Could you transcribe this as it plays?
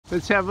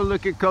Let's have a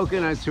look at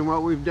coconuts and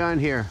what we've done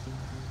here.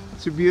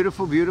 It's a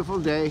beautiful, beautiful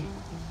day.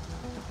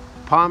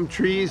 Palm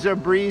trees are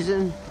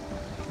breezing.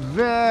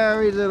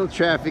 Very little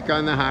traffic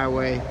on the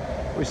highway.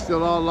 We're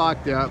still all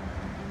locked up.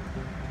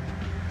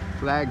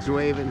 Flags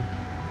waving.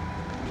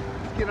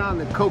 Let's get on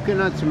the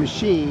coconuts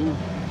machine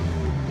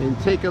and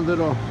take a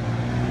little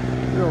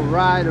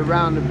ride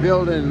around the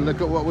building and look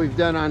at what we've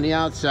done on the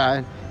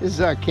outside. This is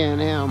our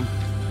Can-Am.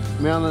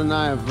 Marilyn and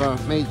I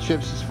have made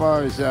trips as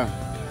far as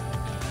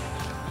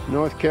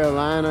North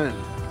Carolina.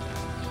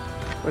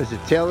 What is it,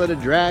 Tail of the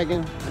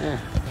Dragon? Yeah,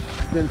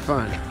 it's been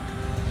fun.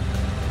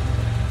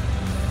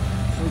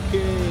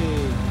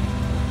 Okay,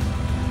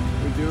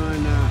 we're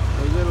doing a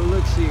little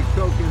look-see at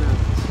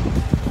coconuts.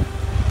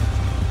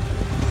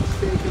 What's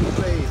taking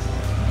place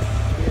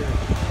here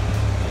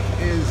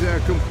is a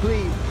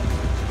complete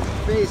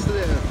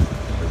facelift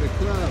for the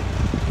club.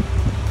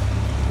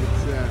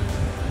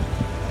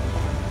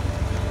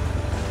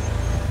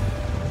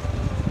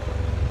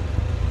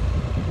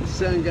 The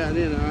sun got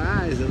in our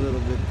eyes a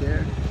little bit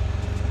there,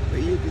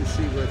 but you can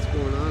see what's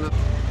going on.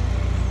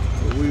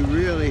 But we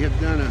really have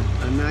done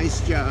a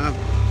nice job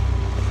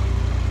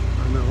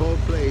on the whole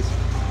place.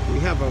 We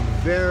have a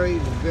very,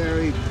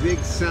 very big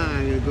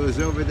sign that goes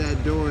over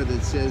that door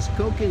that says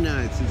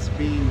Coconuts. It's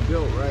being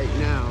built right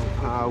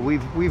now.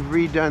 We've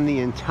redone the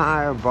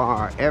entire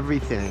bar.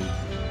 Everything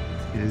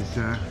has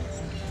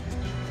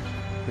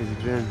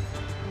been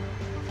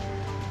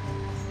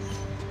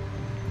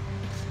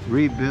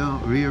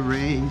rebuilt,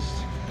 rearranged.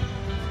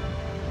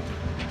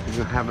 We're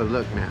gonna have a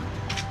look now.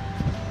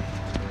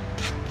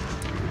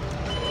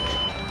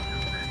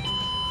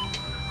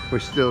 We're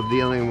still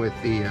dealing with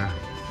the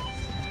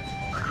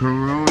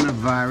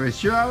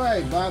coronavirus. You're all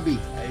right, Bobby.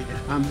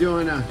 I'm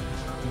doing a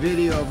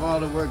video of all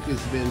the work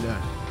that's been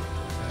done.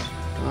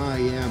 Oh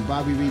yeah,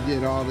 Bobby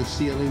redid all the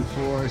ceiling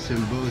for us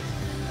in both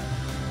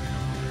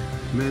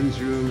men's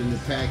room and the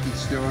package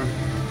store.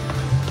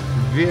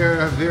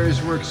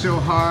 Vera's worked so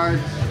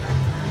hard.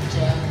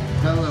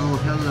 Hello,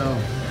 hello.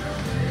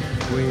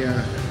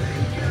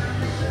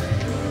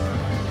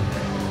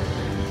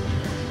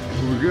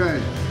 We're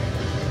good.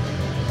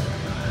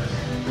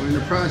 We're in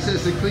the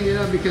process of cleaning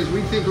up because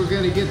we think we're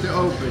going to get to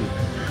open.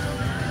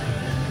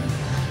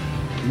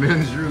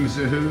 Men's room's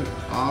a hoot,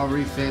 all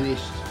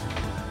refinished.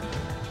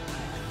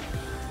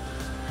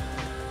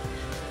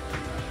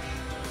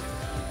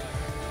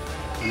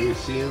 New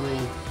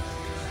ceiling,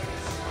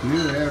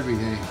 new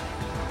everything.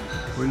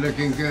 We're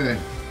looking good.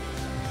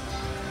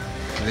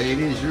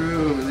 Ladies'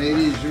 room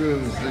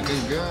is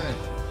looking good.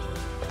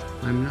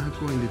 I'm not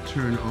going to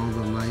turn all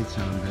the lights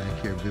on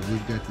back here, but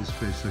we've got this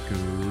place looking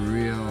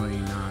really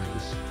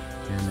nice.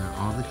 And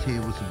all the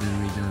tables have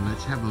been redone.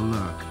 Let's have a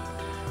look.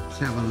 Let's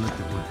have a look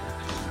at what it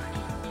looks like.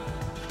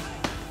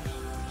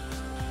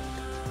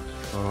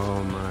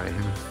 Oh my,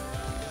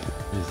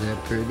 is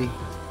that pretty?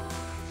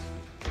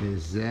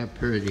 Is that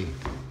pretty?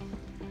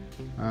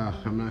 Oh,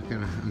 I'm not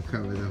gonna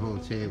uncover the whole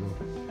table,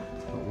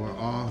 but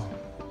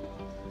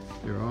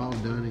they're all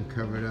done and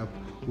covered up,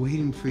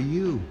 waiting for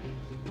you.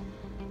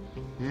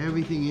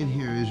 Everything in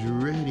here is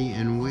ready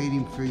and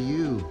waiting for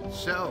you.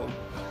 So,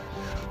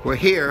 we're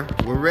here,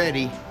 we're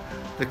ready,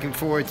 looking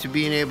forward to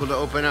being able to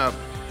open up,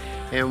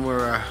 and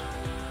we're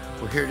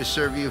here to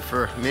serve you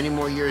for many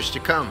more years to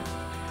come.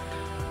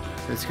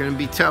 It's gonna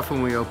be tough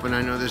when we open.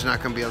 I know there's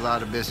not gonna be a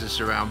lot of business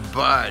around,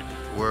 but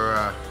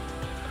we're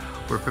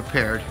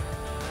prepared,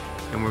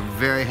 and we're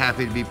very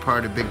happy to be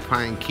part of Big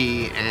Pine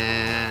Key,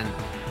 and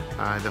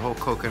the whole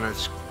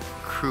Coconuts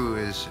crew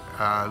is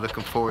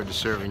looking forward to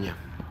serving you.